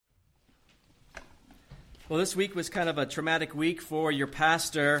Well, this week was kind of a traumatic week for your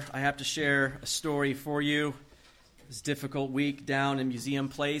pastor. I have to share a story for you. This difficult week down in Museum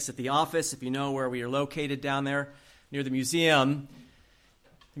Place at the office, if you know where we are located down there near the museum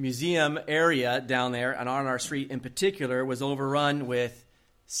area down there and on our street in particular was overrun with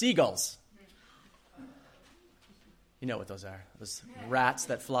seagulls. You know what those are. Those rats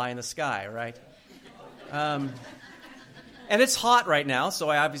that fly in the sky, right? And it's hot right now, so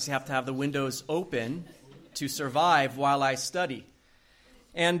I obviously have to have the windows open to survive while I study.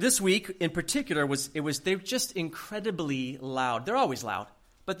 And this week in particular they were just incredibly loud. They're always loud,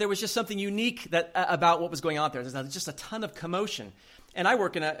 but there was just something unique about what was going on there. There's just a ton of commotion. And I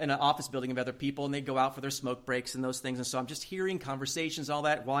work in an office building of other people, and they go out for their smoke breaks and those things. And so I'm just hearing conversations, all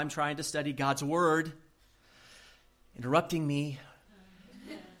that, while I'm trying to study God's Word, interrupting me.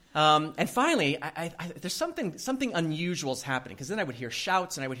 And finally, there's something unusual is happening, because then I would hear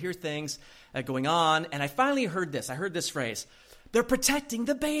shouts and I would hear things going on, and I finally heard this. I heard this phrase, "They're protecting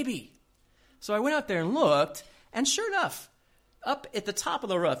the baby." So I went out there and looked, and sure enough, up at the top of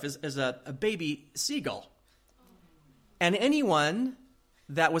the roof is a baby seagull. And anyone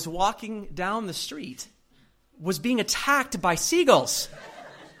that was walking down the street was being attacked by seagulls.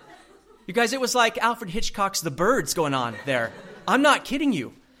 You guys, it was like Alfred Hitchcock's The Birds going on there. I'm not kidding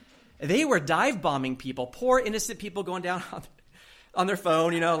you. They were dive bombing people, poor innocent people going down on their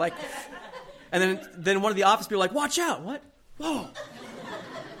phone, and then one of the office people like, "Watch out!" What?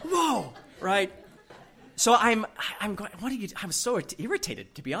 Whoa! Right? So I'm going. I'm so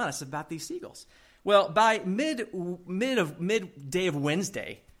irritated, to be honest, about these seagulls. Well, by midday of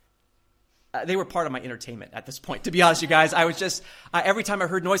Wednesday, they were part of my entertainment at this point. To be honest, you guys, I was just every time I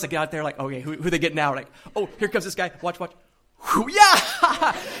heard noise, I get out there like, okay, who they get now? Like, oh, here comes this guy. Watch.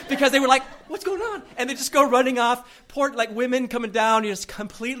 Yeah, because they were like, "What's going on?" And they just go running off. Poor women coming down, just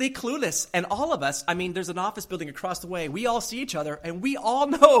completely clueless. And all of us, there's an office building across the way. We all see each other, and we all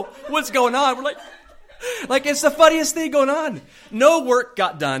know what's going on. We're like it's the funniest thing going on. No work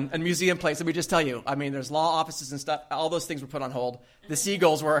got done in Museum Place. Let me just tell you. There's law offices and stuff. All those things were put on hold. The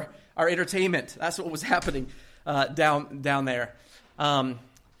seagulls were our entertainment. That's what was happening down there. But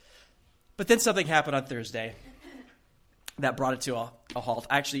then something happened on Thursday that brought it to a halt.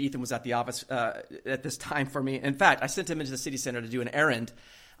 Actually, Ethan was at the office at this time for me. In fact, I sent him into the city center to do an errand,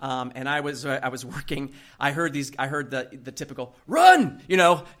 and I was working. I heard the typical run,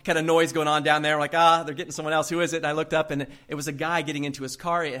 kind of noise going on down there. Like, they're getting someone else. Who is it? And I looked up, and it was a guy getting into his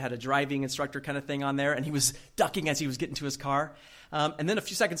car. It had a driving instructor kind of thing on there, and he was ducking as he was getting to his car. And then a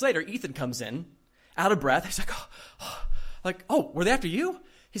few seconds later, Ethan comes in, out of breath. He's like, "Oh, were they after you?"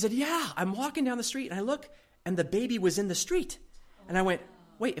 He said, "Yeah, I'm walking down the street, and I look, and the baby was in the street." And I went,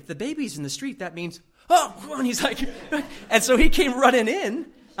 "Wait, if the baby's in the street, that means," and he's like, and so he came running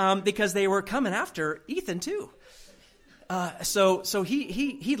in because they were coming after Ethan too. So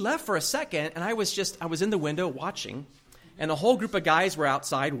he left for a second, and I was in the window watching, and the whole group of guys were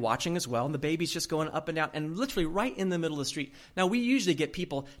outside watching as well, and the baby's just going up and down, and literally right in the middle of the street. Now, we usually get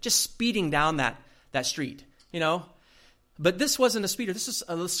people just speeding down that street, but this wasn't a speeder.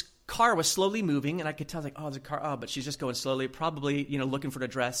 This car was slowly moving, and I could tell, there's a car. But she's just going slowly, probably, looking for the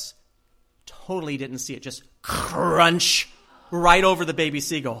dress. Totally didn't see it. Just crunch right over the baby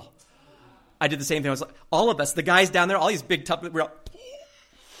seagull. I did the same thing. I was like, all of us, the guys down there, all these big tough, we were all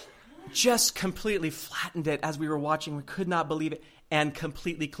just completely flattened it as we were watching. We could not believe it, and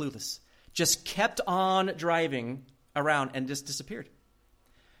completely clueless. Just kept on driving around and just disappeared.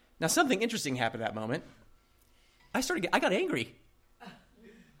 Now, something interesting happened at that moment. I got angry.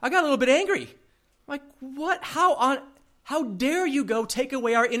 I got a little bit angry. Like, what? How dare you go take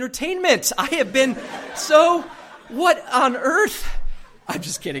away our entertainment? I have been what on earth? I'm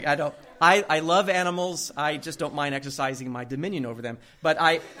just kidding. I love animals. I just don't mind exercising my dominion over them. But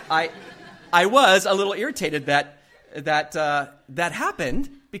I was a little irritated that happened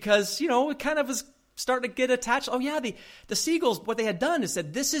because, it kind of was starting to get attached. Oh yeah, the seagulls, what they had done is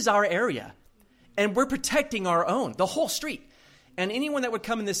said, "This is our area, and we're protecting our own, the whole street. And anyone that would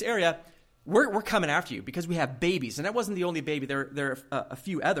come in this area, we're coming after you because we have babies." And that wasn't the only baby. There are a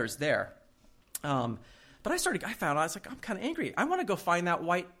few others there. But I found out, I was like, I'm kind of angry. I want to go find that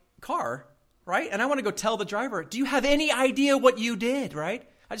white car, right? And I want to go tell the driver, "Do you have any idea what you did?" Right?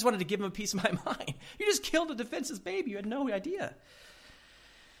 I just wanted to give him a piece of my mind. You just killed a defenseless baby. You had no idea.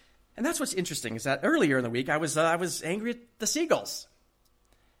 And that's what's interesting is that earlier in the week, I was angry at the seagulls.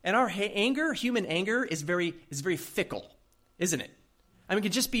 And our human anger is very fickle, isn't it? It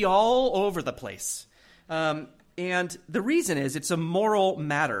could just be all over the place. And the reason is it's a moral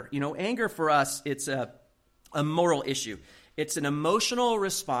matter. Anger for us, it's a moral issue. It's an emotional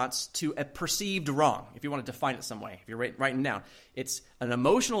response to a perceived wrong, if you want to define it some way, if you're writing down. It's an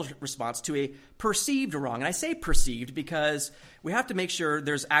emotional response to a perceived wrong. And I say perceived because we have to make sure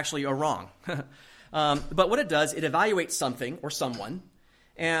there's actually a wrong. But what it does, it evaluates something or someone,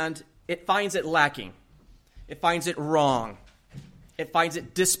 and it finds it lacking. It finds it wrong. It finds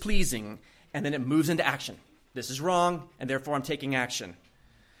it displeasing, and then it moves into action. This is wrong, and therefore I'm taking action.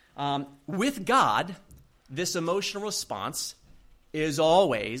 With God, this emotional response is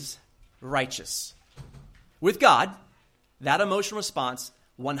always righteous. With God, that emotional response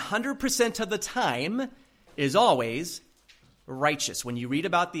 100% of the time is always righteous. When you read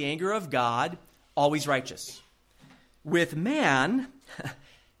about the anger of God, always righteous. With man,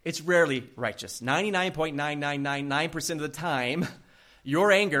 it's rarely righteous. 99.9999% of the time,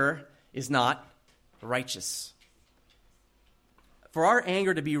 your anger is not righteous. For our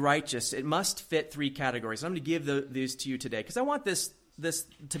anger to be righteous, it must fit three categories. I'm going to give these to you today because I want this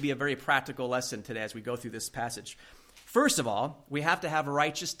to be a very practical lesson today as we go through this passage. First of all, we have to have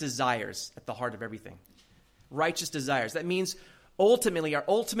righteous desires at the heart of everything. Righteous desires. That means ultimately, our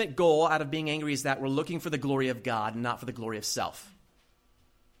ultimate goal out of being angry is that we're looking for the glory of God and not for the glory of self.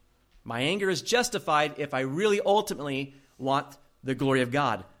 My anger is justified if I really ultimately want the glory of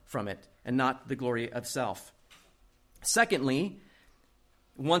God from it and not the glory of self. Secondly,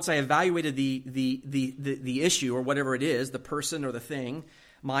 once I evaluated the issue or whatever it is, the person or the thing,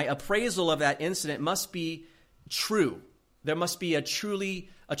 my appraisal of that incident must be true. There must be a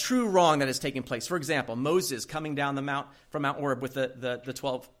true wrong that has taken place. For example, Moses coming down from Mount Horeb with the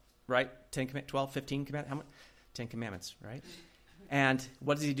 12, right? 12, 15 commandments. How much? 10 commandments, right? And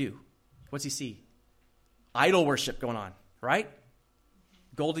what does he do? What does he see? Idol worship going on, right?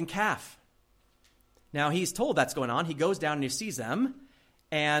 Golden calf. Now he's told that's going on. He goes down and he sees them.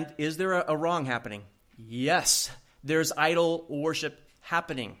 And is there a wrong happening? Yes, there's idol worship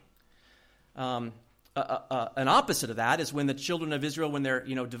happening. An opposite of that is when the children of Israel, when they're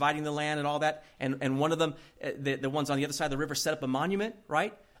dividing the land and all that, and one of them, the ones on the other side of the river, set up a monument,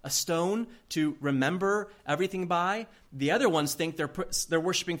 right? A stone to remember everything by. The other ones think they're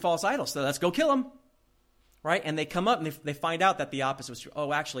worshiping false idols, so let's go kill them, right? And they come up and they find out that the opposite was true.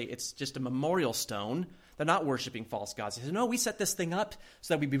 Oh, actually, it's just a memorial stone. They're not worshiping false gods. They say, no, we set this thing up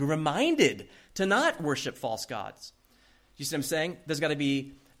so that we be reminded to not worship false gods. You see what I'm saying?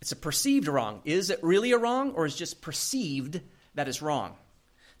 It's a perceived wrong. Is it really a wrong, or is it just perceived that it's wrong?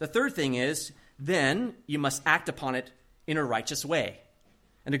 The third thing is, then you must act upon it in a righteous way.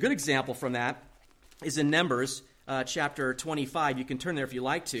 And a good example from that is in Numbers chapter 25. You can turn there if you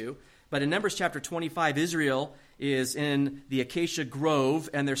like to. But in Numbers chapter 25, Israel is in the acacia grove,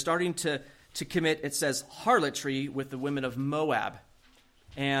 and they're starting to commit, it says, harlotry with the women of Moab.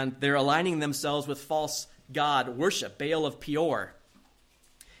 And they're aligning themselves with false god worship, Baal of Peor.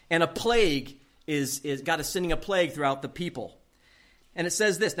 And a plague God is sending a plague throughout the people. And it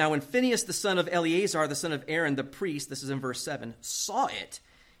says this, now when Phinehas the son of Eleazar, the son of Aaron the priest, this is in verse 7, saw it,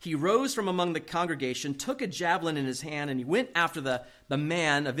 he rose from among the congregation, took a javelin in his hand, and he went after the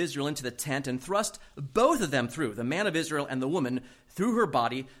man of Israel into the tent and thrust both of them through, the man of Israel and the woman, through her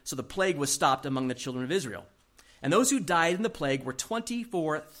body, so the plague was stopped among the children of Israel. And those who died in the plague were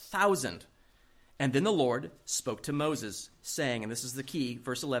 24,000. And then the Lord spoke to Moses, saying, and this is the key,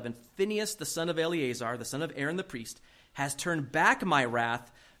 verse 11, Phinehas the son of Eleazar, the son of Aaron the priest, has turned back my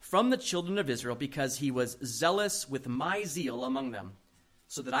wrath from the children of Israel because he was zealous with my zeal among them,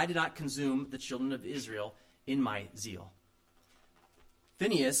 so that I did not consume the children of Israel in my zeal.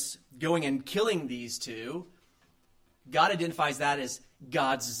 Phinehas going and killing these two, God identifies that as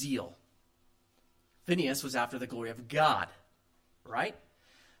God's zeal. Phinehas was after the glory of God, right?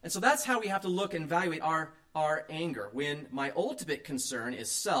 And so that's how we have to look and evaluate our anger. When my ultimate concern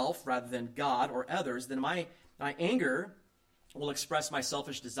is self rather than God or others, then my anger will express my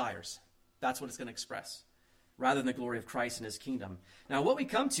selfish desires. That's what it's going to express, rather than the glory of Christ and his kingdom. Now, what we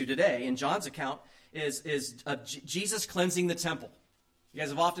come to today in John's account is Jesus cleansing the temple. You guys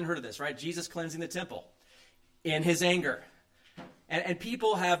have often heard of this, right? Jesus cleansing the temple in his anger. And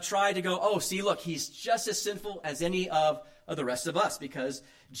people have tried to go, oh, see, look, he's just as sinful as any of the rest of us because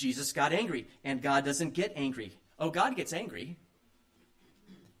Jesus got angry, and God doesn't get angry. Oh, God gets angry.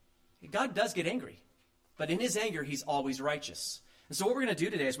 God does get angry, but in his anger, he's always righteous. And so what we're going to do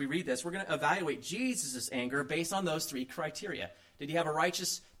today as we read this, we're going to evaluate Jesus' anger based on those three criteria. Did he have a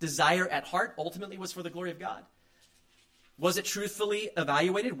righteous desire at heart? Ultimately was for the glory of God. Was it truthfully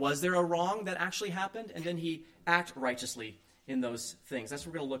evaluated? Was there a wrong that actually happened? And then he act righteously in those things. That's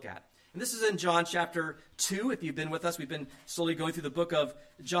what we're going to look at. And this is in John chapter 2. If you've been with us, we've been slowly going through the book of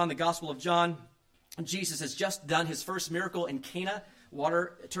John, the Gospel of John. Jesus has just done his first miracle in Cana,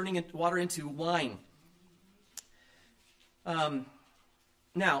 turning water into wine.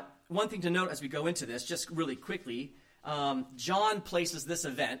 Now, one thing to note as we go into this, just really quickly, John places this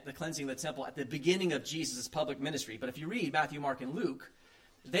event, the cleansing of the temple, at the beginning of Jesus' public ministry. But if you read Matthew, Mark, and Luke,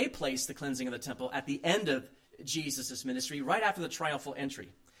 they place the cleansing of the temple at the end of Jesus' ministry, right after the triumphal entry.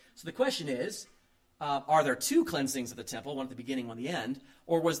 So the question is, are there two cleansings of the temple, one at the beginning, one at the end,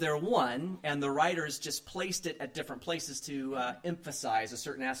 or was there one, and the writers just placed it at different places to emphasize a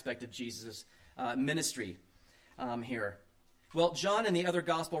certain aspect of Jesus' ministry here? Well, John and the other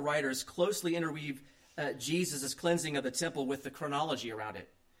gospel writers closely interweave Jesus' cleansing of the temple with the chronology around it,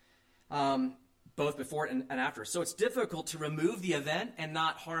 both before and after. So it's difficult to remove the event and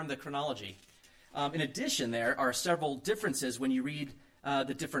not harm the chronology. In addition, there are several differences when you read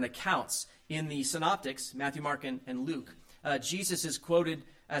the different accounts. In the synoptics, Matthew, Mark, and Luke, Jesus is quoted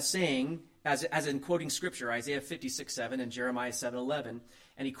as saying, as in quoting Scripture, Isaiah 56:7 and Jeremiah 7:11,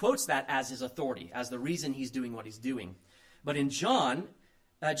 and he quotes that as his authority, as the reason he's doing what he's doing. But in John,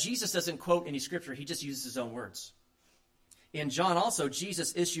 Jesus doesn't quote any Scripture, he just uses his own words. In John also,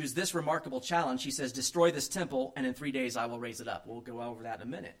 Jesus issues this remarkable challenge. He says, destroy this temple, and in 3 days I will raise it up. We'll go over that in a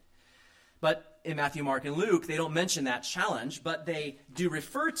minute. But in Matthew, Mark, and Luke, they don't mention that challenge, but they do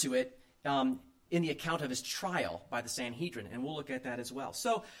refer to it in the account of his trial by the Sanhedrin, and we'll look at that as well.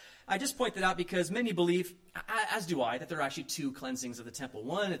 So I just point that out because many believe, as do I, that there are actually two cleansings of the temple.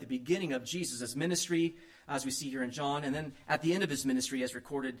 One at the beginning of Jesus' ministry, as we see here in John, and then at the end of his ministry as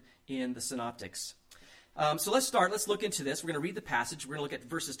recorded in the synoptics. So let's look into this. We're going to read the passage. We're going to look at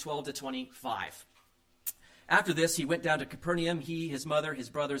verses 12 to 25. After this, he went down to Capernaum, he, his mother, his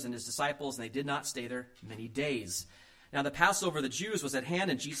brothers, and his disciples, and they did not stay there many days. Now the Passover of the Jews was at hand,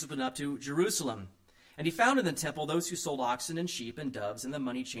 and Jesus went up to Jerusalem. And he found in the temple those who sold oxen and sheep and doves, and the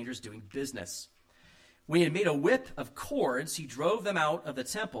money changers doing business. When he had made a whip of cords, he drove them out of the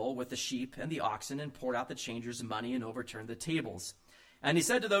temple with the sheep and the oxen, and poured out the changers' money and overturned the tables. And he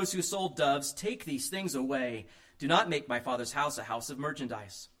said to those who sold doves, take these things away. Do not make my Father's house a house of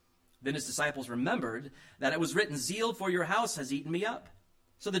merchandise. Then his disciples remembered that it was written, zeal for your house has eaten me up.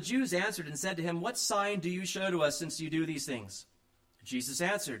 So the Jews answered and said to him, what sign do you show to us since you do these things? Jesus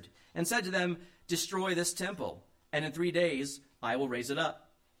answered and said to them, destroy this temple, and in 3 days I will raise it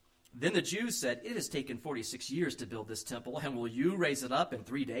up. Then the Jews said, it has taken 46 years to build this temple, and will you raise it up in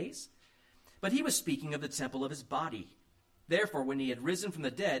 3 days? But he was speaking of the temple of his body. Therefore, when he had risen from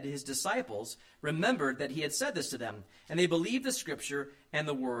the dead, his disciples remembered that he had said this to them, and they believed the scripture and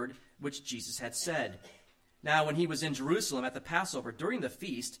the word which Jesus had said. Now, when he was in Jerusalem at the Passover during the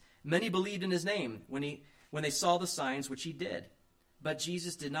feast, many believed in his name when they saw the signs which he did. But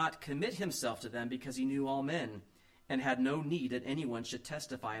Jesus did not commit himself to them because he knew all men, and had no need that anyone should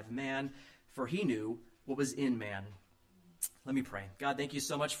testify of man, for he knew what was in man. Let me pray. God, thank you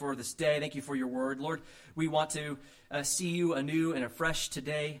so much for this day. Thank you for your word. Lord, we want to see you anew and afresh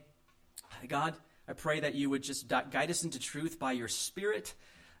today. God, I pray that you would just guide us into truth by your Spirit.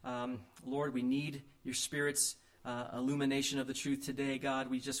 Lord, we need your Spirit's illumination of the truth today, God.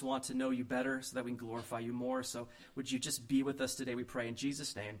 We just want to know you better so that we can glorify you more. So would you just be with us today, we pray in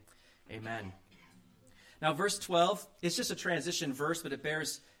Jesus' name. Amen. Now, verse 12 is just a transition verse, but it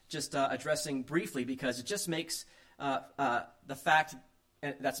bears just addressing briefly because it just makes the fact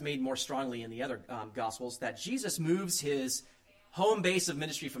that's made more strongly in the other Gospels that Jesus moves his home base of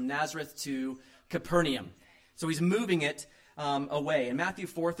ministry from Nazareth to Capernaum. So he's moving it away. In Matthew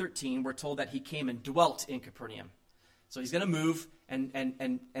 4:13, we're told that he came and dwelt in Capernaum. So he's going to move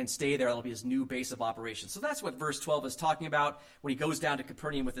and stay there. That'll be his new base of operations. So that's what verse 12 is talking about when he goes down to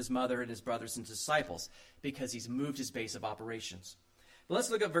Capernaum with his mother and his brothers and disciples, because he's moved his base of operations. But let's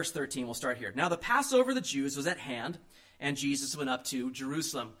look at verse 13. We'll start here. Now the Passover of the Jews was at hand, and Jesus went up to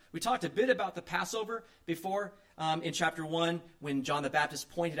Jerusalem. We talked a bit about the Passover before in chapter 1 when John the Baptist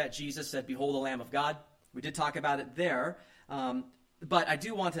pointed at Jesus, said, behold the Lamb of God. We did talk about it there. But I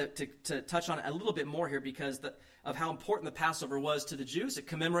do want to touch on it a little bit more here because of how important the Passover was to the Jews. It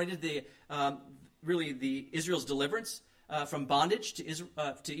commemorated the Israel's deliverance from bondage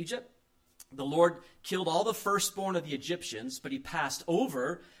to Egypt. The Lord killed all the firstborn of the Egyptians, but he passed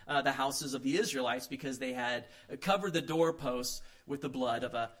over the houses of the Israelites because they had covered the doorposts with the blood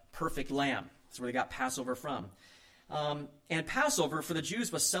of a perfect lamb. That's where they got Passover from. And Passover for the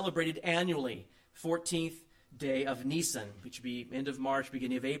Jews was celebrated annually, 14th day of Nisan, which would be end of March,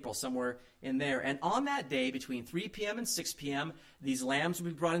 beginning of April, somewhere in there. And on that day, between 3 p.m. and 6 p.m., these lambs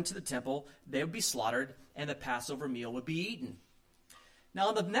would be brought into the temple, they would be slaughtered, and the Passover meal would be eaten. Now,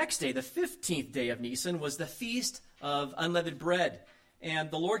 on the next day, the 15th day of Nisan, was the Feast of Unleavened Bread.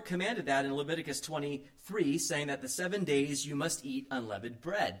 And the Lord commanded that in Leviticus 23, saying that the 7 days you must eat unleavened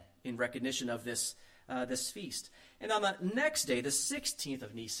bread in recognition of this feast. And on the next day, the 16th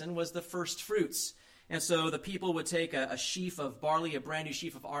of Nisan, was the first fruits. And so the people would take a sheaf of barley, a brand new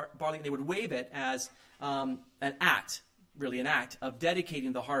sheaf of barley, and they would wave it as an act of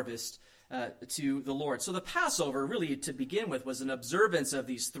dedicating the harvest to the Lord. So the Passover, really, to begin with, was an observance of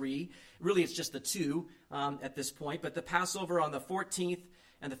these three. Really, it's just the two at this point. But the Passover on the 14th,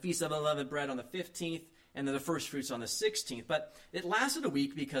 and the Feast of Unleavened Bread on the 15th, and then the first fruits on the 16th. But it lasted a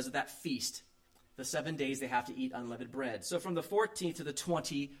week because of that feast. The 7 days they have to eat unleavened bread. So from the 14th to the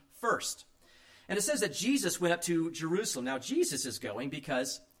 21st. And it says that Jesus went up to Jerusalem. Now, Jesus is going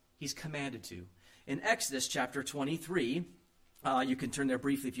because he's commanded to. In Exodus chapter 23, you can turn there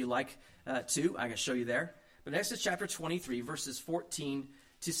briefly if you like to. I can show you there. But Exodus chapter 23, verses 14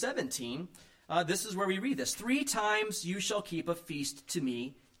 to 17, this is where we read this. 3 times you shall keep a feast to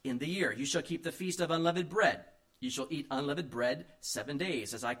me in the year. You shall keep the feast of unleavened bread. You shall eat unleavened bread 7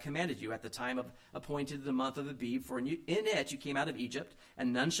 days, as I commanded you at the time of appointed the month of Abib. For in it you came out of Egypt,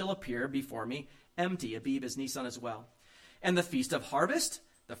 and none shall appear before me empty. Abib is Nisan as well. And the feast of harvest,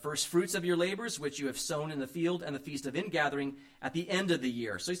 the first fruits of your labors, which you have sown in the field, and the feast of ingathering at the end of the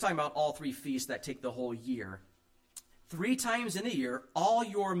year. So he's talking about all 3 feasts that take the whole year. 3 times in a year, all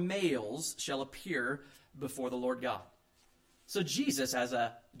your males shall appear before the Lord God. So Jesus, as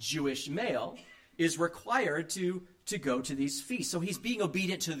a Jewish male, is required to go to these feasts. So he's being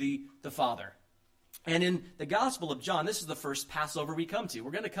obedient to the Father. And in the Gospel of John, this is the first Passover we come to.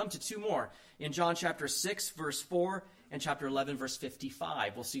 We're going to come to 2 more. In John chapter 6, verse 4, and chapter 11, verse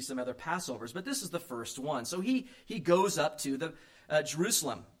 55. We'll see some other Passovers, but this is the first one. So he goes up to the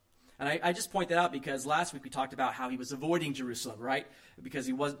Jerusalem. And I just point that out because last week we talked about how he was avoiding Jerusalem, right? Because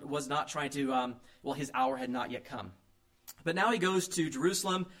he was not trying to, his hour had not yet come. But now he goes to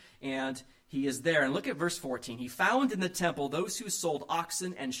Jerusalem, and he is there. And look at verse 14. He found in the temple those who sold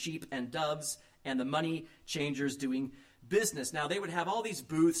oxen and sheep and doves, and the money changers doing business. Now, they would have all these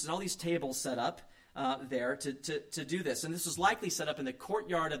booths and all these tables set up there to do this. And this was likely set up in the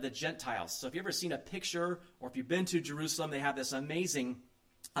courtyard of the Gentiles. So if you've ever seen a picture, or if you've been to Jerusalem, they have this amazing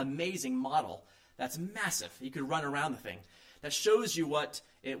model that's massive. You could run around the thing. That shows you what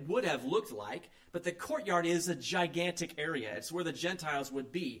it would have looked like. But the courtyard is a gigantic area. It's where the Gentiles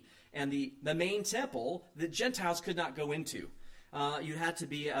would be. And the main temple, the Gentiles could not go into. You had to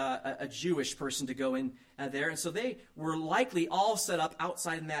be a Jewish person to go in there. And so they were likely all set up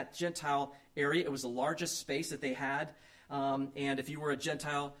outside in that Gentile area. It was the largest space that they had. And if you were a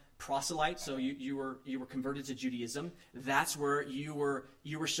Gentile proselyte, so you were converted to Judaism, that's where you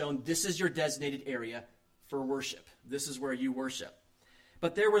were shown, this is your designated area for worship. This is where you worship.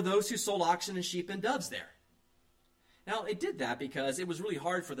 But there were those who sold oxen and sheep and doves there. Now, it did that because it was really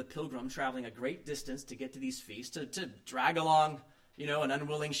hard for the pilgrim traveling a great distance to get to these feasts, to drag along, an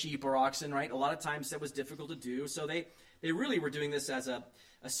unwilling sheep or oxen, right? A lot of times that was difficult to do. So they really were doing this as a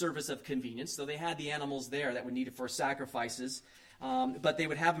service of convenience. So they had the animals there that were needed for sacrifices, but they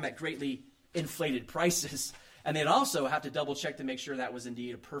would have them at greatly inflated prices. And they'd also have to double check to make sure that was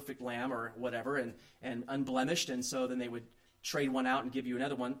indeed a perfect lamb or whatever and unblemished. And so then they would trade one out and give you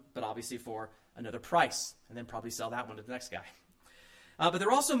another one, but obviously for another price, and then probably sell that one to the next guy. But there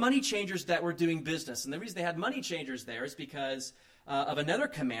were also money changers that were doing business. And the reason they had money changers there is because of another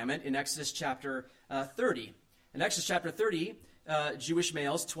commandment in Exodus chapter 30. In Exodus chapter 30, Jewish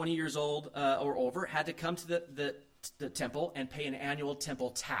males 20 years old or over had to come to the temple and pay an annual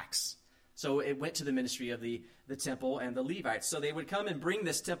temple tax. So it went to the ministry of the temple and the Levites. So they would come and bring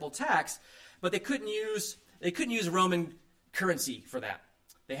this temple tax, but they couldn't use Roman currency for that.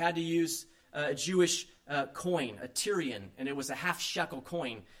 They had to use a Jewish coin, a Tyrian, and it was a half shekel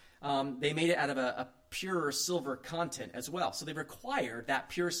coin. They made it out of a pure silver content as well. So they required that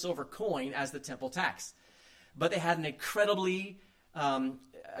pure silver coin as the temple tax. But they had an incredibly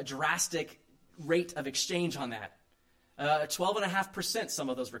drastic rate of exchange on that. 12.5%, some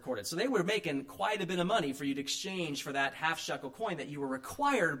of those recorded. So they were making quite a bit of money for you to exchange for that half shekel coin that you were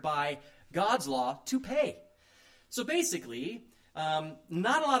required by God's law to pay. So basically,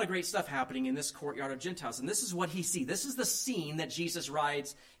 not a lot of great stuff happening in this courtyard of Gentiles. And this is what he sees. This is the scene that Jesus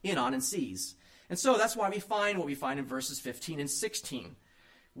rides in on and sees. And so that's why we find what we find in verses 15 and 16.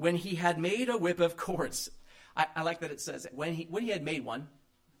 When he had made a whip of cords. I like that it says when he had made one.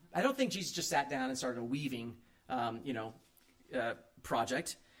 I don't think Jesus just sat down and started a weaving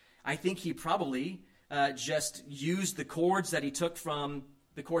project. I think he probably just used the cords that he took from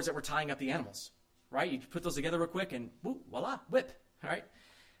the cords that were tying up the animals. Right? You put those together real quick and woo, voila, whip. All right?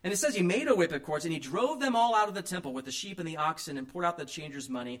 And it says he made a whippet cords, and he drove them all out of the temple with the sheep and the oxen, and poured out the changers'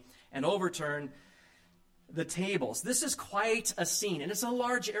 money, and overturned the tables. This is quite a scene, and it's a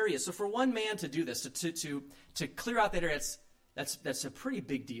large area. So for one man to do this, to clear out that area, that's a pretty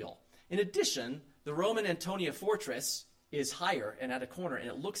big deal. In addition, the Roman Antonia fortress is higher and at a corner, and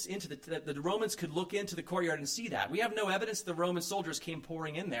it looks into the Romans could look into the courtyard and see that. We have no evidence the Roman soldiers came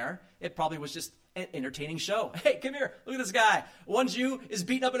pouring in there. It probably was just an entertaining show. Hey, come here, look at this guy. One Jew is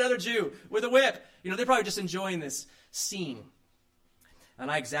beating up another Jew with a whip. They're probably just enjoying this scene.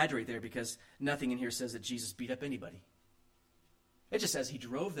 And I exaggerate there because nothing in here says that Jesus beat up anybody. It just says he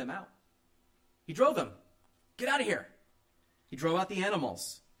drove them out. He drove them. Get out of here. He drove out the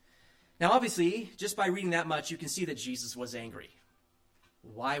animals. Now, obviously, just by reading that much, you can see that Jesus was angry.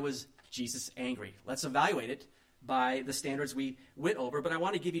 Why was Jesus angry? Let's evaluate it by the standards we went over, but I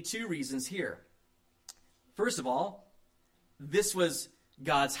want to give you two reasons here. First of all, this was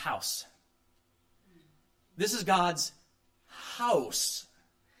God's house. This is God's house.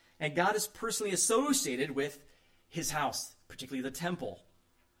 And God is personally associated with his house, particularly the temple.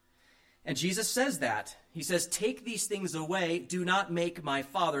 And Jesus says that. He says, take these things away. Do not make my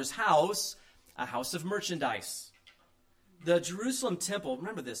Father's house a house of merchandise. The Jerusalem temple,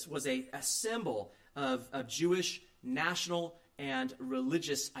 remember this, was a symbol of Jewish national and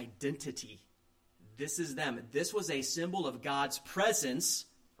religious identity. This is them. This was a symbol of God's presence,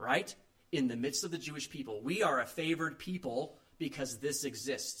 right, in the midst of the Jewish people. We are a favored people because this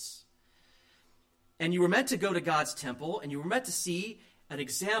exists. And you were meant to go to God's temple, and you were meant to see an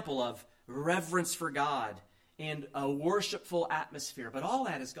example of reverence for God and a worshipful atmosphere. But all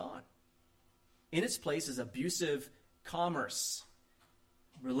that is gone. In its place is abusive commerce,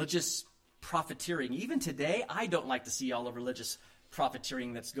 religious profiteering. Even today, I don't like to see all the religious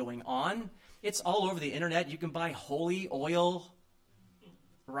profiteering that's going on. It's all over the internet. You can buy holy oil,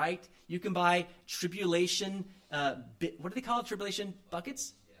 right? You can buy tribulation, what do they call it? Tribulation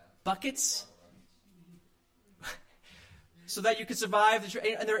buckets? Yeah. Buckets? So that you can survive.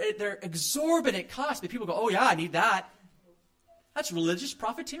 And they're exorbitant costs. But people go, oh yeah, I need that. That's religious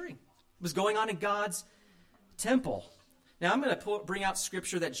profiteering. It was going on in God's temple. Now I'm going to bring out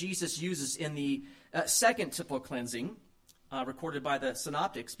scripture that Jesus uses in the second temple cleansing recorded by the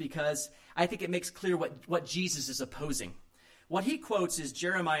synoptics, because I think it makes clear what Jesus is opposing. What he quotes is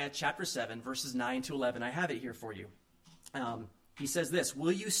Jeremiah chapter 7, verses 9 to 11. I have it here for you. He says this,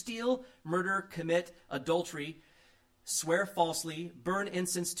 will you steal, murder, commit adultery, swear falsely, burn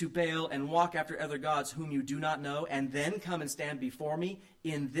incense to Baal, and walk after other gods whom you do not know, and then come and stand before me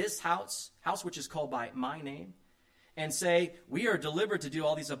in this house which is called by my name, and say, we are delivered to do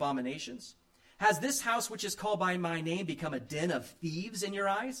all these abominations? Has this house which is called by my name become a den of thieves in your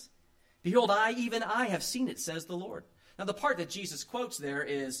eyes? Behold, even I have seen it, says the Lord. Now the part that Jesus quotes there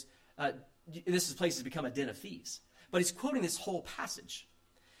is, this place has become a den of thieves. But he's quoting this whole passage.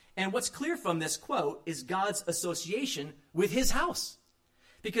 And what's clear from this quote is God's association with his house.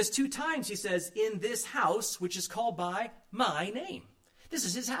 Because 2 times he says, in this house, which is called by my name. This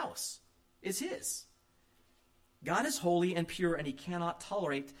is his house. It's his. God is holy and pure, and he cannot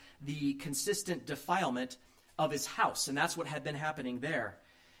tolerate the consistent defilement of his house. And that's what had been happening there.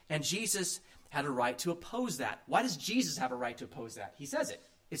 And Jesus had a right to oppose that. Why does Jesus have a right to oppose that? He says it.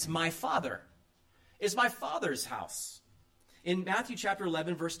 It's my Father. It's my Father's house. In Matthew chapter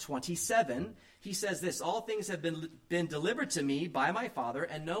 11, verse 27, he says this, all things have been delivered to me by my Father,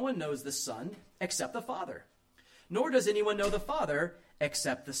 and no one knows the Son except the Father. Nor does anyone know the Father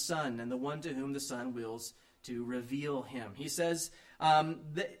except the Son, and the one to whom the Son wills to reveal him. He says,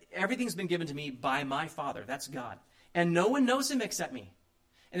 everything's been given to me by my Father. That's God. And no one knows him except me.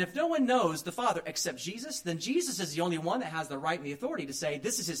 And if no one knows the Father except Jesus, then Jesus is the only one that has the right and the authority to say,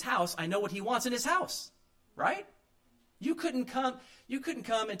 this is his house. I know what he wants in his house. Right? You couldn't come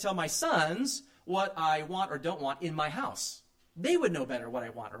and tell my sons what I want or don't want in my house. They would know better what I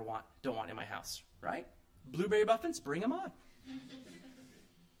want or don't want in my house, right? Blueberry muffins, bring them on.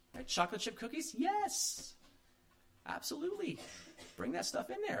 Right? Chocolate chip cookies, yes, absolutely. Bring that stuff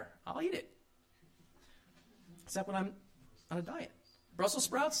in there. I'll eat it. Except when I'm on a diet. Brussels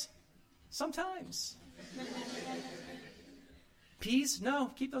sprouts, sometimes. Peas,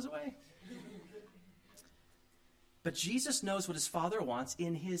 no, keep those away. But Jesus knows what his Father wants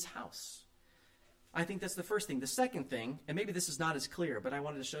in his house. I think that's the first thing. The second thing, and maybe this is not as clear, but I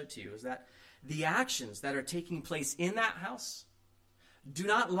wanted to show it to you, is that the actions that are taking place in that house do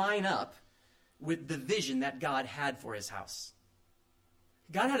not line up with the vision that God had for his house.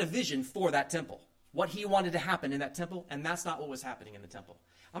 God had a vision for that temple, what he wanted to happen in that temple, and that's not what was happening in the temple.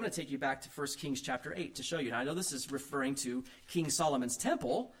 I'm going to take you back to 1 Kings chapter 8 to show you. Now, I know this is referring to King Solomon's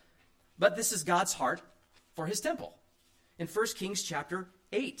temple, but this is God's heart for his temple. In 1 Kings chapter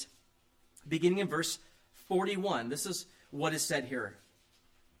 8, beginning in verse 41, this is what is said here.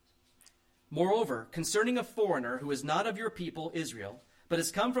 Moreover, concerning a foreigner who is not of your people Israel, but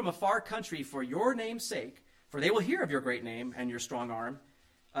has come from a far country for your name's sake, for they will hear of your great name and your strong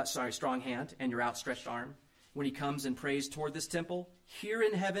hand and your outstretched arm, when he comes and prays toward this temple, hear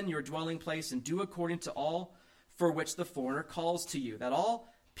in heaven your dwelling place, and do according to all for which the foreigner calls to you, that all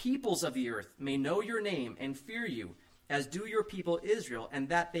peoples of the earth may know your name and fear you, as do your people Israel, and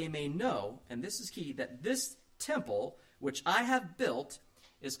that they may know, and this is key, that this temple which I have built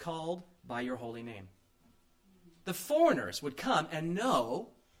is called by your holy name. The foreigners would come and know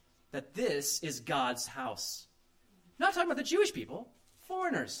that this is God's house. Not talking about the Jewish people,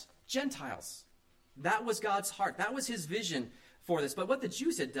 foreigners, Gentiles. That was God's heart. That was his vision for this. But what the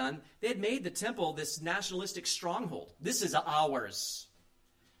Jews had done, they had made the temple this nationalistic stronghold. This is ours.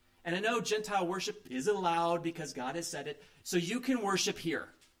 And I know Gentile worship is allowed because God has said it. So you can worship here.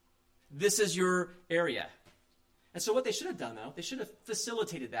 This is your area. And so what they should have done, though, they should have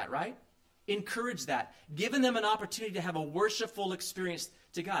facilitated that, right? Encouraged that. Given them an opportunity to have a worshipful experience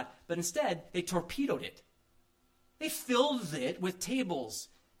to God. But instead, they torpedoed it. They filled it with tables,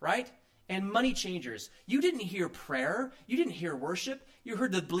 right? And money changers. You didn't hear prayer. You didn't hear worship. You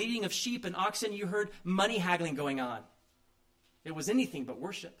heard the bleating of sheep and oxen. You heard money haggling going on. It was anything but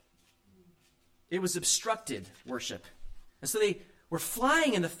worship. It was obstructed worship. And so they were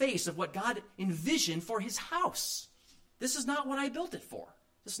flying in the face of what God envisioned for his house. This is not what I built it for.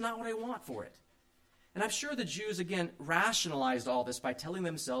 This is not what I want for it. And I'm sure the Jews, again, rationalized all this by telling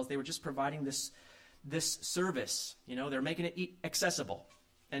themselves they were just providing this service. You know, they're making it accessible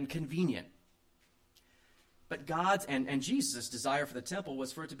and convenient. But God's and Jesus' desire for the temple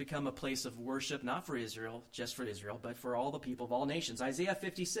was for it to become a place of worship, not for Israel, just for Israel, but for all the people of all nations. Isaiah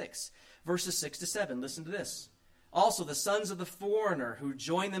 56, verses 6 to 7. Listen to this. Also the sons of the foreigner who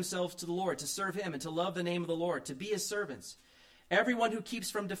join themselves to the Lord, to serve him and to love the name of the Lord, to be his servants. Everyone who keeps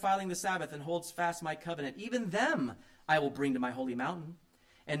from defiling the Sabbath and holds fast my covenant, even them I will bring to my holy mountain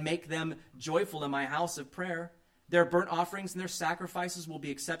and make them joyful in my house of prayer. Their burnt offerings and their sacrifices will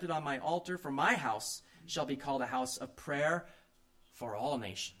be accepted on my altar, for my house shall be called a house of prayer for all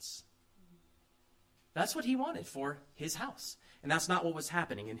nations. That's what he wanted for his house. And that's not what was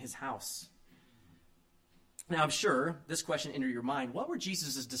happening in his house. Now, I'm sure this question entered your mind. What were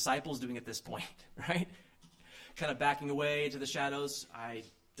Jesus' disciples doing at this point, right? Kind of backing away into the shadows. I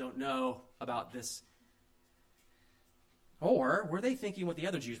don't know about this. Or were they thinking what the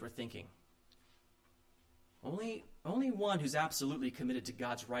other Jews were thinking? Only one who's absolutely committed to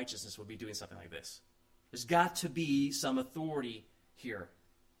God's righteousness would be doing something like this. There's got to be some authority here.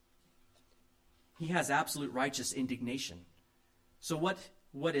 He has absolute righteous indignation. So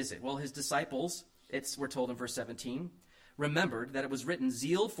what is it? Well, his disciples, we're told in verse 17, remembered that it was written,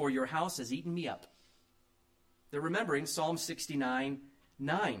 zeal for your house has eaten me up. They're remembering Psalm 69:9.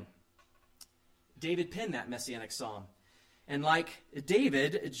 David penned that messianic psalm. And like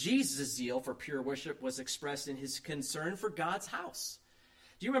David, Jesus' zeal for pure worship was expressed in his concern for God's house.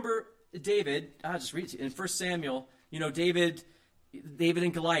 Do you remember David? I'll just read it to you. In 1 Samuel, David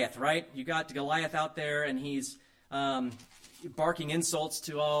and Goliath, right? You got Goliath out there, and he's barking insults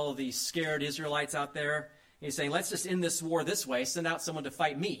to all the scared Israelites out there. And he's saying, let's just end this war this way. Send out someone to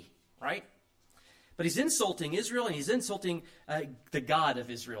fight me, right? But he's insulting Israel, and he's insulting the God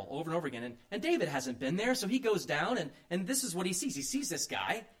of Israel over and over again. And David hasn't been there, so he goes down, and this is what he sees. He sees this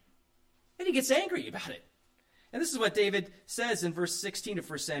guy, and he gets angry about it. And this is what David says in verse 16 of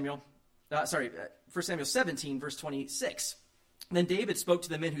 1 Samuel 17, verse 26. Then David spoke to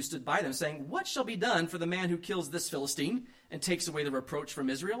the men who stood by them, saying, what shall be done for the man who kills this Philistine and takes away the reproach from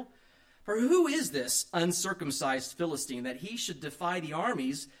Israel? For who is this uncircumcised Philistine that he should defy the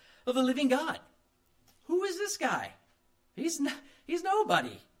armies of the living God? Who is this guy? He's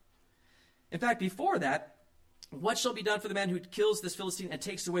nobody. In fact, before that, what shall be done for the man who kills this Philistine and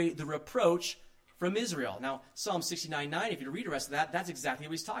takes away the reproach from Israel? Now, Psalm 69:9, if you read the rest of that, that's exactly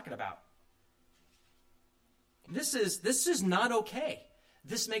what he's talking about. This is not okay.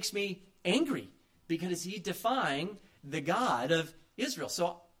 This makes me angry because he's defying the God of Israel.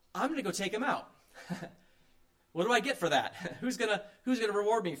 So I'm going to go take him out. What do I get for that? Who's going to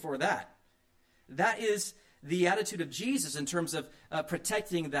reward me for that? That is the attitude of Jesus in terms of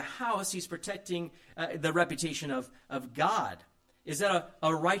protecting the house. He's protecting the reputation of God. Is that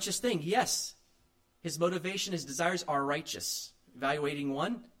a righteous thing? Yes. His motivation, his desires are righteous. Evaluating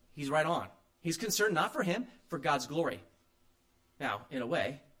one, he's right on. He's concerned not for him, for God's glory. Now, in a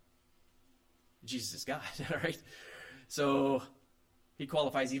way, Jesus is God, all right? So he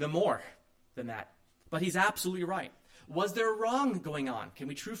qualifies even more than that. But he's absolutely right. Was there wrong going on? Can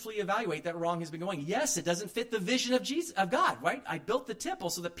we truthfully evaluate that wrong has been going? Yes, it doesn't fit the vision of God, right? I built the temple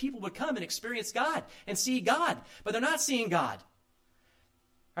so that people would come and experience God and see God, but they're not seeing God.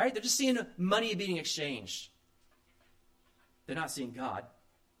 All right? They're just seeing money being exchanged. They're not seeing God.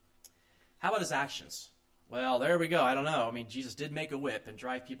 How about his actions? Well, there we go. I don't know. I mean, Jesus did make a whip and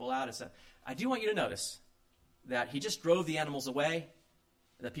drive people out and stuff. I do want you to notice that he just drove the animals away,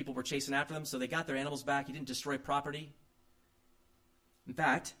 that people were chasing after them, so they got their animals back. He didn't destroy property. In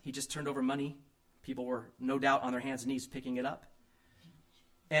fact, he just turned over money. People were no doubt on their hands and knees picking it up.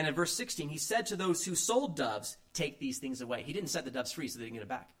 And in verse 16, he said to those who sold doves, take these things away. He didn't set the doves free so they didn't get it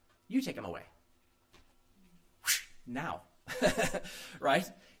back. You take them away. Now. Right?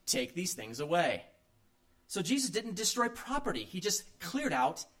 Take these things away. So Jesus didn't destroy property. He just cleared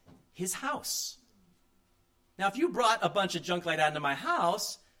out his house. Now, if you brought a bunch of junk like that into my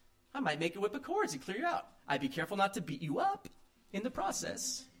house, I might make a whip of cords and clear you out. I'd be careful not to beat you up in the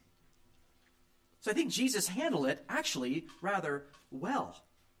process. So I think Jesus handled it actually rather well,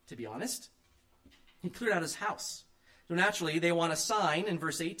 to be honest. He cleared out his house. So naturally, they want a sign in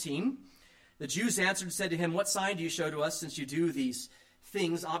verse 18. The Jews answered and said to him, what sign do you show to us since you do these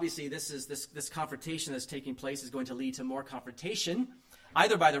things? Obviously, this confrontation that's taking place is going to lead to more confrontation,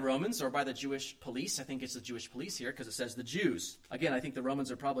 either by the Romans or by the Jewish police. I think it's the Jewish police here because it says the Jews. Again, I think the Romans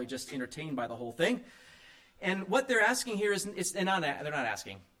are probably just entertained by the whole thing. And what they're asking here they're not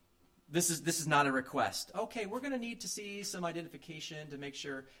asking. This is not a request. Okay, we're going to need to see some identification to make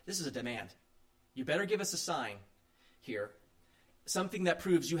sure. This is a demand. You better give us a sign here. Something that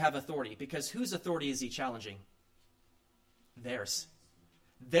proves you have authority. Because whose authority is he challenging? Theirs.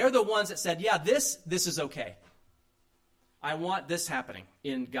 They're the ones that said, yeah, this is okay. I want this happening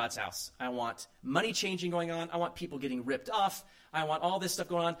in God's house. I want money changing going on. I want people getting ripped off. I want all this stuff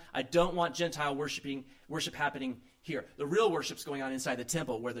going on. I don't want Gentile worship happening here. The real worship's going on inside the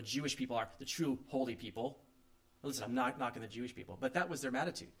temple where the Jewish people are, the true holy people. Listen, I'm not knocking the Jewish people, but that was their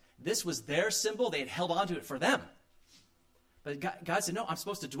attitude. This was their symbol. They had held on to it for them. But God said, no, I'm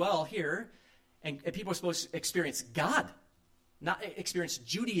supposed to dwell here, and people are supposed to experience God, not experience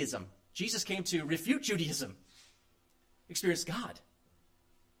Judaism. Jesus came to refute Judaism. Experience God.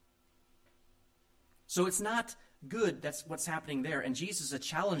 So it's not good. That's what's happening there. And Jesus is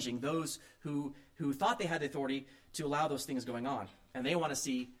challenging those who thought they had the authority to allow those things going on. And they want to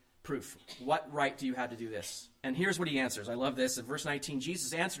see proof. What right do you have to do this? And here's what he answers. I love this. In verse 19,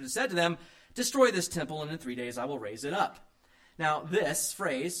 Jesus answered and said to them, destroy this temple, and in 3 days I will raise it up. Now, this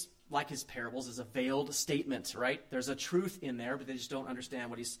phrase, like his parables, is a veiled statement, right? There's a truth in there, but they just don't understand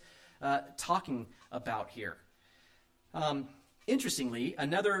what he's talking about here. Interestingly,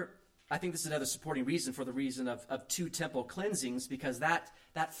 I think this is another supporting reason for the reason of two temple cleansings, because that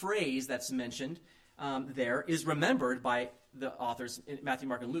phrase that's mentioned there is remembered by the authors in Matthew,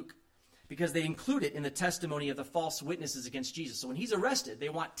 Mark, and Luke, because they include it in the testimony of the false witnesses against Jesus. So when he's arrested, they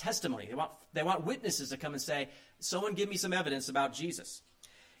want testimony. They want witnesses to come and say, someone give me some evidence about Jesus.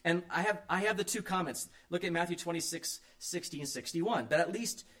 And I have the two comments. Look at Matthew 26, 60 and 61. That at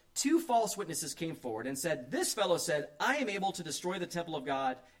least two false witnesses came forward and said, this fellow said, I am able to destroy the temple of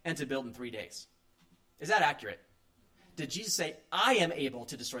God and to build in 3 days. Is that accurate? Did Jesus say, I am able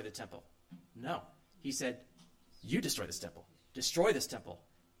to destroy the temple? No. He said, you destroy this temple. Destroy this temple,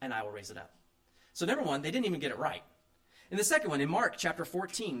 and I will raise it up. So number one, they didn't even get it right. And the second one, in Mark chapter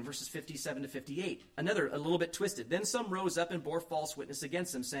 14, verses 57 to 58, a little bit twisted. Then some rose up and bore false witness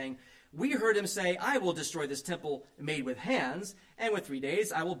against him, saying, we heard him say, I will destroy this temple made with hands, and with 3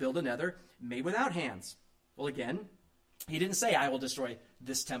 days I will build another made without hands. Well, again, he didn't say, I will destroy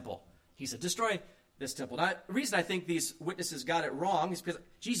this temple. He said, destroy this temple. Now, the reason I think these witnesses got it wrong is because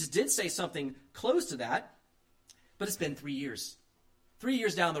Jesus did say something close to that, but it's been 3 years. 3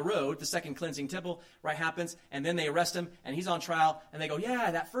 years down the road, the second cleansing temple, right, happens, and then they arrest him, and he's on trial, and they go, yeah,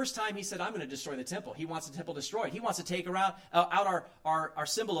 that first time he said, I'm going to destroy the temple. He wants the temple destroyed. He wants to take out our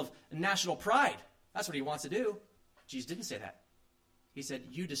symbol of national pride. That's what he wants to do. Jesus didn't say that. He said,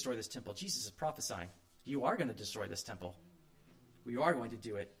 you destroy this temple. Jesus is prophesying. You are going to destroy this temple. We are going to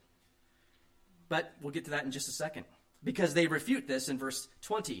do it. But we'll get to that in just a second. Because they refute this in verse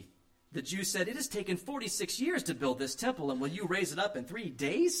 20. The Jews said, it has taken 46 years to build this temple, and will you raise it up in 3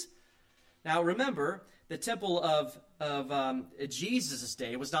 days? Now remember, the temple of Jesus'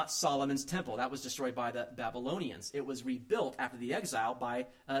 day was not Solomon's temple. That was destroyed by the Babylonians. It was rebuilt after the exile by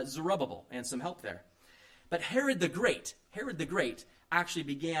Zerubbabel and some help there. But Herod the Great actually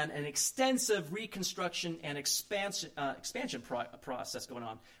began an extensive reconstruction and expansion process going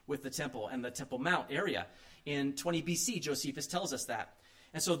on with the temple and the Temple Mount area. In 20 BC, Josephus tells us that.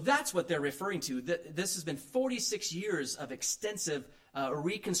 And so that's what they're referring to. This has been 46 years of extensive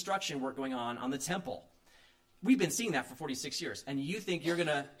reconstruction work going on the temple. We've been seeing that for 46 years. And you think you're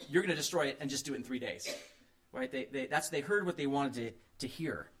gonna destroy it and just do it in 3 days. Right? They heard what they wanted to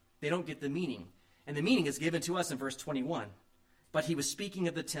hear. They don't get the meaning. And the meaning is given to us in verse 21. But he was speaking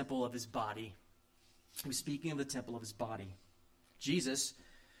of the temple of his body. He was speaking of the temple of his body. Jesus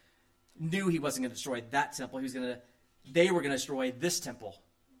knew he wasn't going to destroy that temple. They were going to destroy this temple.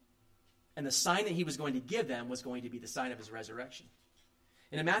 And the sign that he was going to give them was going to be the sign of his resurrection.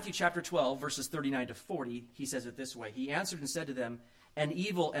 And in Matthew chapter 12, verses 39 to 40, he says it this way. He answered and said to them, an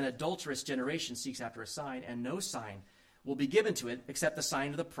evil and adulterous generation seeks after a sign, and no sign will be given to it except the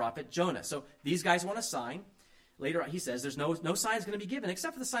sign of the prophet Jonah. So these guys want a sign. Later on, he says there's no sign is going to be given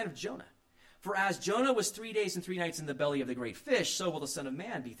except for the sign of Jonah. For as Jonah was 3 days and 3 nights in the belly of the great fish, so will the Son of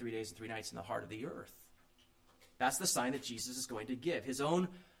Man be 3 days and 3 nights in the heart of the earth. That's the sign that Jesus is going to give, his own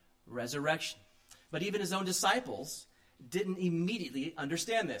resurrection. But even his own disciples didn't immediately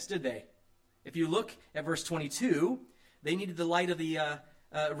understand this, did they? If you look at verse 22, they needed the light of the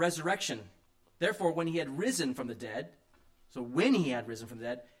resurrection. Therefore, when he had risen from the dead,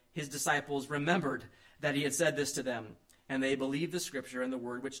 his disciples remembered that he had said this to them, and they believed the scripture and the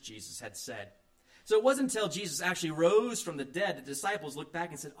word which Jesus had said. So it wasn't until Jesus actually rose from the dead that the disciples looked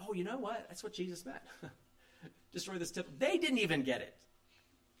back and said, oh, you know what? That's what Jesus meant. Destroy this temple. They didn't even get it.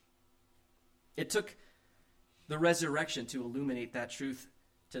 It took the resurrection to illuminate that truth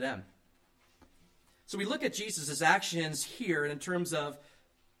to them. So we look at Jesus' actions here in terms of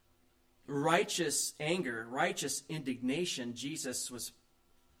righteous anger, righteous indignation. Jesus was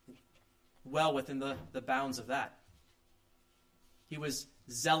well within the bounds of that. He was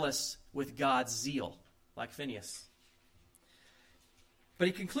zealous with God's zeal, like Phinehas. But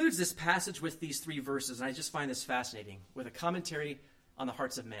he concludes this passage with these 3 verses, and I just find this fascinating, with a commentary on the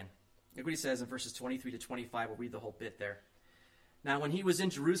hearts of men. Look what he says in verses 23 to 25. We'll read the whole bit there. Now, when he was in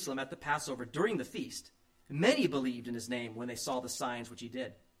Jerusalem at the Passover during the feast, many believed in his name when they saw the signs which he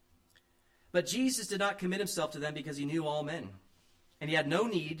did. But Jesus did not commit himself to them because he knew all men. And he had no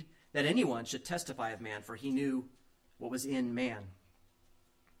need that anyone should testify of man, for he knew what was in man.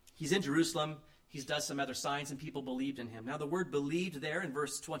 He's in Jerusalem. He's done some other signs, and people believed in him. Now, the word believed there in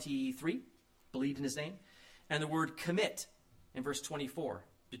verse 23, believed in his name, and the word commit in verse 24,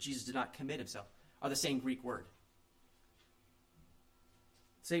 that Jesus did not commit himself, are the same Greek word.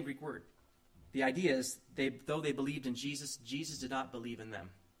 Same Greek word. The idea is, though they believed in Jesus, Jesus did not believe in them.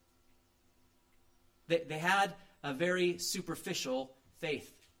 They had a very superficial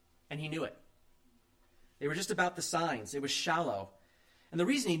faith, and he knew it. They were just about the signs. It was shallow. And the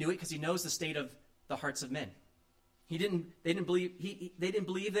reason he knew it, because he knows the state of the hearts of men. They didn't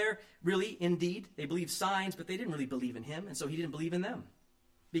believe there, really, indeed. They believed signs, but they didn't really believe in him, and so he didn't believe in them.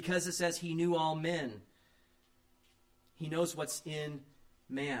 Because it says he knew all men. He knows what's in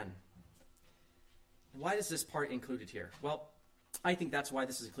man. Why is this part included here? Well, I think that's why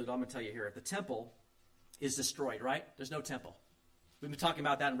this is included. I'm going to tell you here. The temple is destroyed, right? There's no temple. We've been talking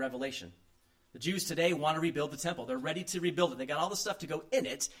about that in Revelation. The Jews today want to rebuild the temple. They're ready to rebuild it. They got all the stuff to go in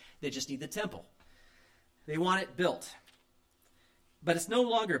it. They just need the temple. They want it built. But it's no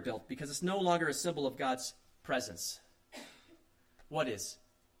longer built because it's no longer a symbol of God's presence. What is?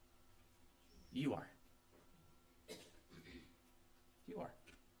 You are. You are.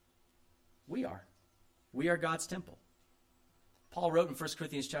 We are. We are God's temple. Paul wrote in 1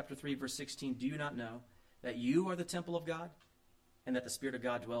 Corinthians chapter 3, verse 16, do you not know that you are the temple of God and that the Spirit of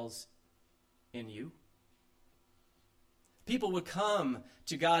God dwells in you? People would come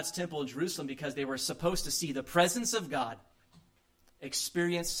to God's temple in Jerusalem because they were supposed to see the presence of God,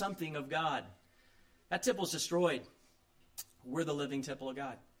 experience something of God. That temple is destroyed. We're the living temple of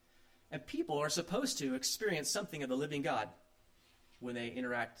God. And people are supposed to experience something of the living God when they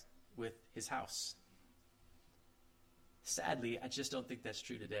interact with his house. Sadly, I just don't think that's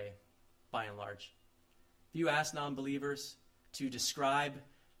true today, by and large. If you ask non-believers to describe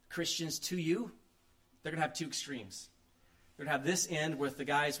Christians to you, they're going to have 2 extremes. They're going to have this end with the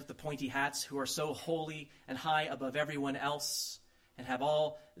guys with the pointy hats who are so holy and high above everyone else and have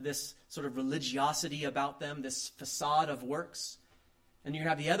all this sort of religiosity about them, this facade of works. And you're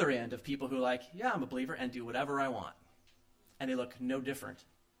going to have the other end of people who are like, yeah, I'm a believer and do whatever I want. And they look no different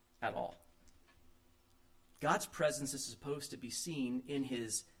at all. God's presence is supposed to be seen in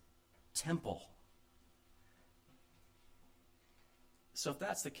his temple. So if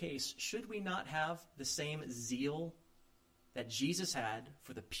that's the case, should we not have the same zeal that Jesus had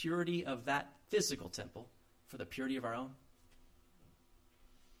for the purity of that physical temple, for the purity of our own?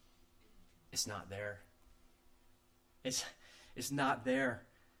 It's not there. It's not there.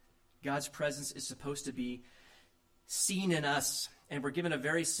 God's presence is supposed to be seen in us, and we're given a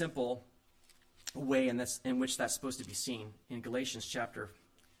very simple way in which that's supposed to be seen in Galatians chapter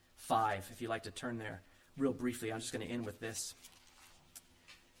 5, if you'd like to turn there real briefly. I'm just going to end with this.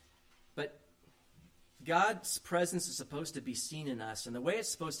 But God's presence is supposed to be seen in us, and the way it's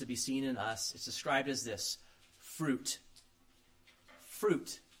supposed to be seen in us is described as this: fruit.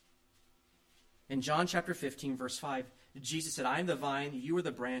 Fruit. In John chapter 15, verse 5, Jesus said, I am the vine, you are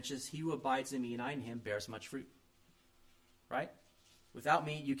the branches. He who abides in me and I in him bears much fruit. Right? Without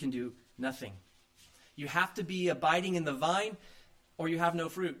me, you can do nothing. You have to be abiding in the vine, or you have no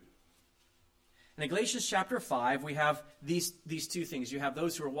fruit. And in Galatians chapter 5, we have these two things. You have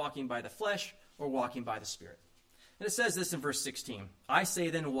those who are walking by the flesh or walking by the Spirit. And it says this in verse 16, I say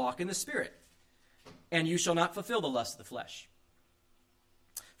then, walk in the Spirit, and you shall not fulfill the lust of the flesh.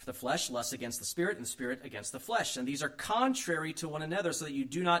 For the flesh lusts against the Spirit, and the Spirit against the flesh. And these are contrary to one another, so that you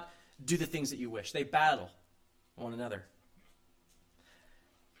do not do the things that you wish. They battle one another.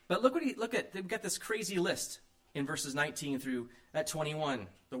 But we've got this crazy list in verses 19 through 21.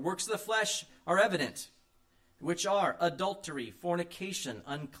 The works of the flesh are evident, which are adultery, fornication,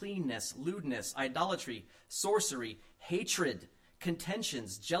 uncleanness, lewdness, idolatry, sorcery, hatred,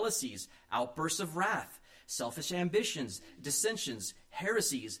 contentions, jealousies, outbursts of wrath, selfish ambitions, dissensions,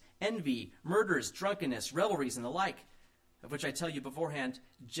 heresies, envy, murders, drunkenness, revelries, and the like, of which I tell you beforehand,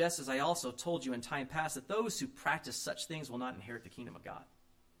 just as I also told you in time past, that those who practice such things will not inherit the kingdom of God.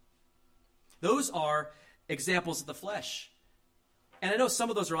 Those are examples of the flesh. And I know some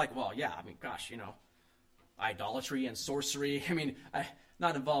of those are like, well, yeah, I mean, gosh, idolatry and sorcery. I mean, I'm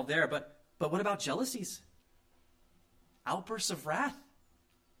not involved there, but what about jealousies? Outbursts of wrath?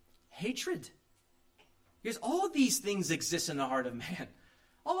 Hatred? Because all of these things exist in the heart of man.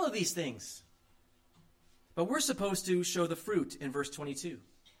 All of these things. But we're supposed to show the fruit in verse 22.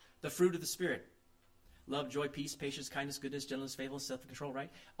 The fruit of the Spirit. Love, joy, peace, patience, kindness, goodness, gentleness, faithfulness, self-control,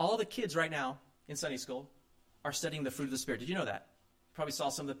 right? All the kids right now in Sunday school are studying the fruit of the Spirit. Did you know that? Probably saw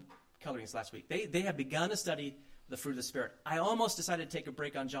some of the colorings last week. They have begun to study the fruit of the Spirit. I almost decided to take a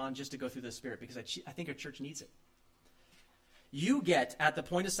break on John just to go through the Spirit because I think our church needs it. You get, at the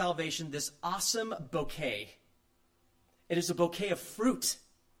point of salvation, this awesome bouquet. It is a bouquet of fruit.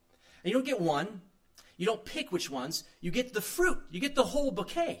 And you don't get one. You don't pick which ones. You get the fruit. You get the whole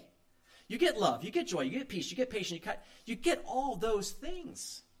bouquet. You get love. You get joy. You get peace. You get patience. You get all those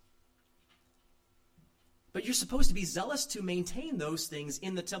things. But you're supposed to be zealous to maintain those things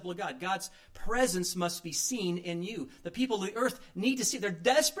in the temple of God. God's presence must be seen in you. The people of the earth need to see. They're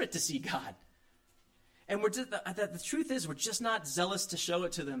desperate to see God. And the truth is, we're just not zealous to show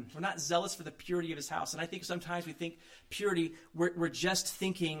it to them. We're not zealous for the purity of his house. And I think sometimes we think purity, we're just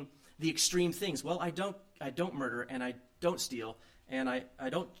thinking the extreme things. Well, I don't murder, and I don't steal, and I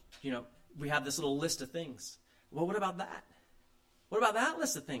don't, we have this little list of things. Well, what about that? What about that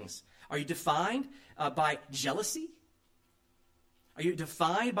list of things? Are you defined by jealousy? Are you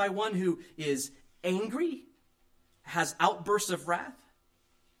defined by one who is angry, has outbursts of wrath?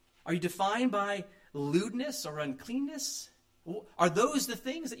 Are you defined by lewdness or uncleanness? Are those the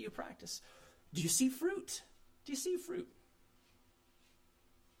things that you practice? Do you see fruit? Do you see fruit?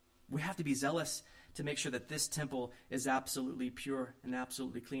 We have to be zealous to make sure that this temple is absolutely pure and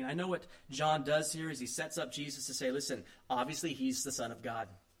absolutely clean. I know what John does here is he sets up Jesus to say, listen, obviously he's the Son of God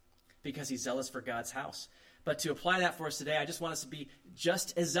because he's zealous for God's house. But to apply that for us today, I just want us to be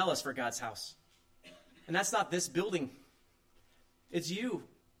just as zealous for God's house. And that's not this building. It's you.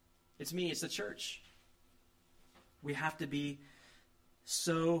 It's me. It's the church. We have to be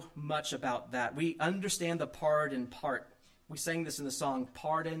so much about that. We understand the pardon part. We sang this in the song,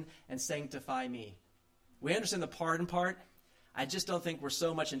 pardon and sanctify me. We understand the pardon part. I just don't think we're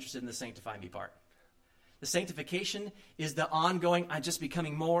so much interested in the sanctify me part. The sanctification is the ongoing, I'm just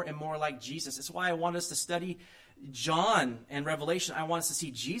becoming more and more like Jesus. It's why I want us to study John and Revelation. I want us to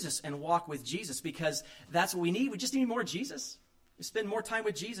see Jesus and walk with Jesus because that's what we need. We just need more Jesus. We spend more time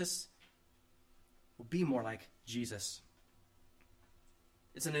with Jesus. We'll be more like Jesus.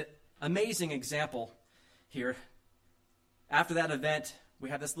 It's an amazing example here. After that event, we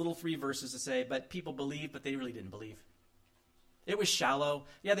have this little 3 verses to say, but people believed, but they really didn't believe. It was shallow.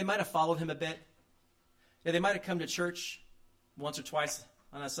 Yeah, they might have followed him a bit. Yeah, they might have come to church once or twice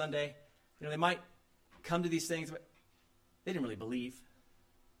on a Sunday. They might come to these things, but they didn't really believe.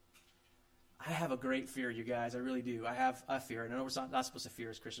 I have a great fear, you guys. I really do. I have a fear. And I know we're not supposed to fear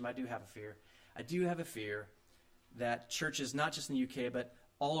as Christians, but I do have a fear. I do have a fear that churches, not just in the UK, but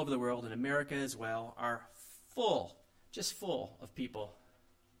all over the world, in America as well, are full, just full of people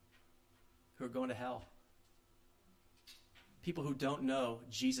who are going to hell. People who don't know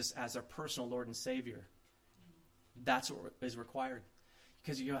Jesus as their personal Lord and Savior. That's what is required.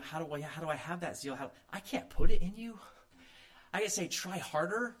 Because you go, how do I have that zeal? I can't put it in you. I can say, try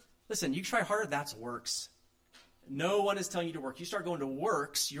harder. Listen, you try harder, that's works. No one is telling you to work. You start going to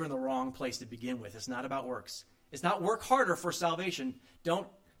works, you're in the wrong place to begin with. It's not about works. It's not work harder for salvation. Don't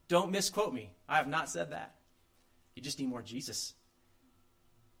misquote me. I have not said that. You just need more Jesus.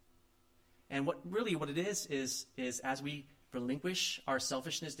 And what it is as we relinquish our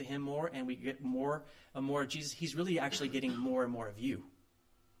selfishness to him more and we get more and more of Jesus, he's really actually getting more and more of you.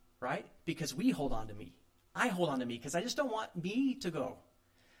 Right? Because we hold on to me. I hold on to me because I just don't want me to go.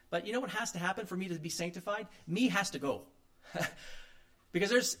 But you know what has to happen for me to be sanctified? Me has to go. Because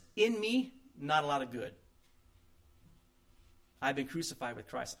there's in me not a lot of good. I've been crucified with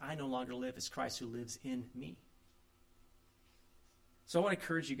Christ. I no longer live. It's Christ who lives in me. So I want to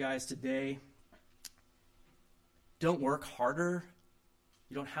encourage you guys today, don't work harder.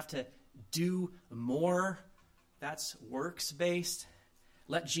 You don't have to do more. That's works-based.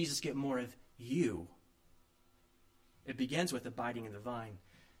 Let Jesus get more of you. It begins with abiding in the vine.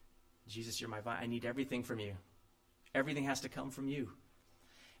 Jesus, you're my vine. I need everything from you. Everything has to come from you.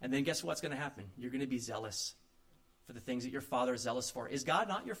 And then guess what's going to happen? You're going to be zealous for the things that your Father is zealous for. Is God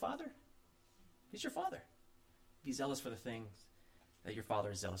not your Father? He's your Father. Be zealous for the things that your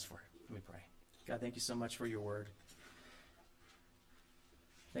Father is zealous for. Let me pray. God, thank you so much for your word.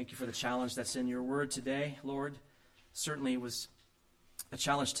 Thank you for the challenge that's in your word today, Lord. Certainly it was a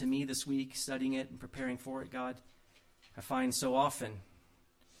challenge to me this week, studying it and preparing for it, God. I find so often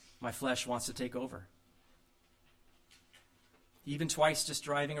my flesh wants to take over. Even twice just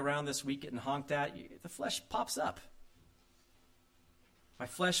driving around this week getting honked at, the flesh pops up. My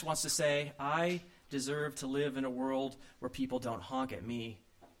flesh wants to say, I deserve to live in a world where people don't honk at me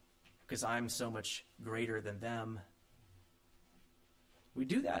because I'm so much greater than them. We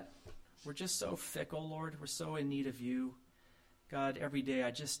do that. We're just so fickle, Lord. We're so in need of you. God, every day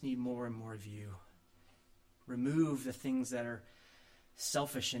I just need more and more of you. Remove the things that are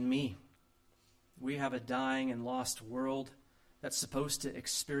selfish in me. We have a dying and lost world that's supposed to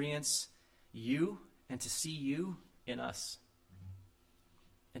experience you and to see you in us.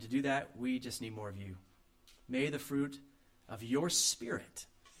 And to do that, we just need more of you. May the fruit of your Spirit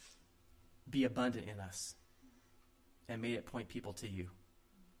be abundant in us. And may it point people to you.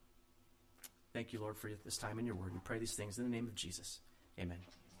 Thank you, Lord, for this time in your word. We pray these things in the name of Jesus. Amen.